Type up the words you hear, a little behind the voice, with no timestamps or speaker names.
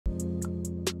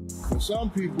For some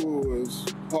people,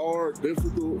 it's hard,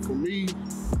 difficult. For me,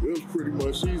 it was pretty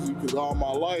much easy because all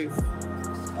my life,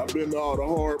 I've been to all the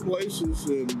hard places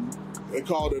and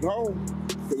called it home.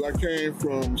 Because I came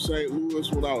from St. Louis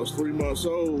when I was 3 months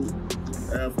old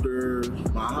after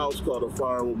my house caught a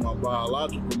fire with my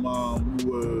biological mom,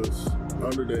 who was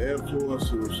under the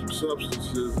influence of some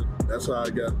substances. That's how I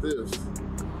got this.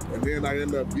 And then I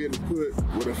ended up getting put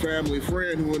with a family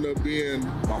friend who ended up being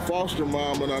my foster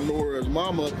mom, and I knew her as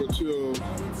mama up until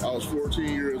I was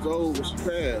 14 years old when she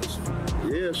passed.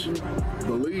 Yeah, she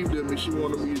believed in me. She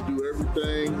wanted me to do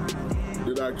everything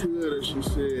that I could, and she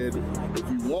said, if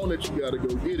you want it, you gotta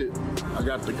go get it. I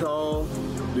got the call,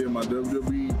 did my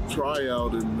WWE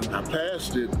tryout, and I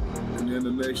passed it. And then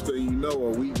the next thing you know, a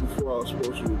week before I was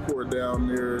supposed to report down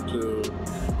there to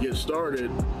get started,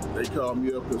 they called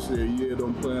me up and said, yeah,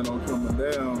 don't plan on coming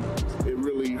down. It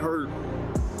really hurt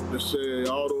to say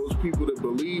all those people that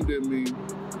believed in me,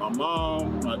 my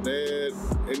mom, my dad,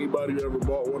 anybody who ever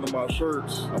bought one of my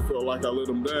shirts, I felt like I let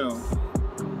them down.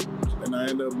 And I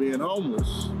ended up being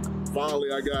homeless.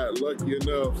 Finally, I got lucky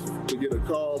enough to get a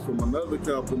call from another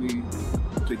company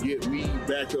to get me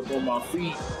back up on my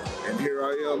feet. And here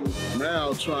I am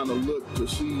now trying to look to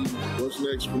see what's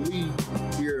next for me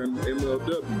here in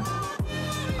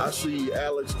MLW. I see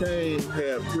Alex Kane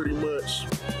had pretty much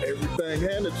everything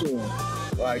handed to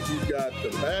him. Like, he got the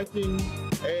backing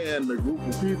and the group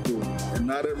of people. And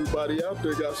not everybody out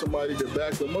there got somebody to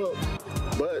back them up.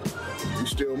 But he's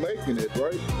still making it,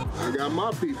 right? I got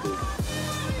my people.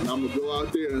 And I'm gonna go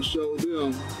out there and show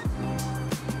them,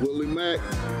 Willie Mack,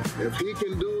 if he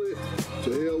can do it,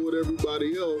 to hell with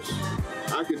everybody else,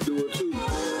 I can do it too.